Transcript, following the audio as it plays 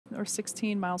or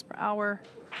 16 miles per hour.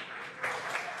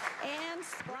 And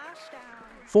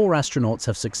splashdown. 4 astronauts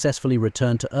have successfully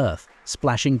returned to Earth,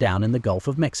 splashing down in the Gulf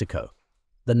of Mexico.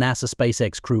 The NASA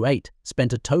SpaceX Crew-8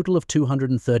 spent a total of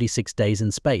 236 days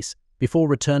in space before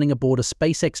returning aboard a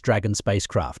SpaceX Dragon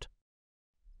spacecraft.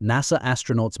 NASA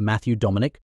astronauts Matthew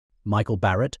Dominick, Michael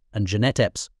Barratt, and Jeanette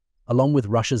Epps, along with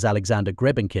Russia's Alexander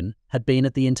Grebenkin, had been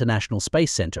at the International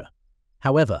Space Center.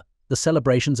 However, the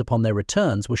celebrations upon their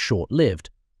returns were short-lived,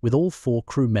 with all 4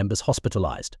 crew members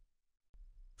hospitalized.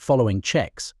 Following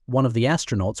checks, one of the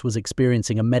astronauts was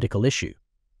experiencing a medical issue.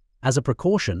 As a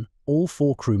precaution, all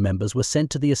 4 crew members were sent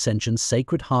to the Ascension's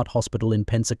Sacred Heart Hospital in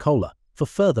Pensacola for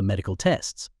further medical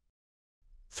tests.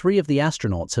 3 of the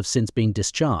astronauts have since been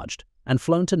discharged and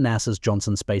flown to NASA's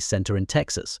Johnson Space Center in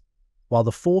Texas. While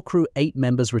the 4 Crew-8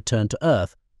 members returned to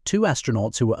Earth, 2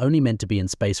 astronauts who were only meant to be in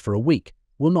space for a week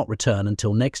will not return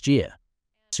until next year.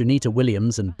 Sunita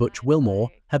Williams and Butch Wilmore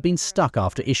have been stuck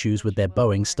after issues with their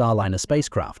Boeing Starliner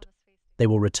spacecraft. They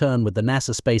will return with the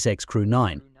NASA SpaceX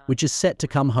Crew-9, which is set to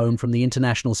come home from the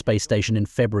International Space Station in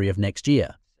February of next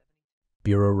year.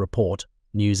 Bureau Report,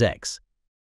 NewsX.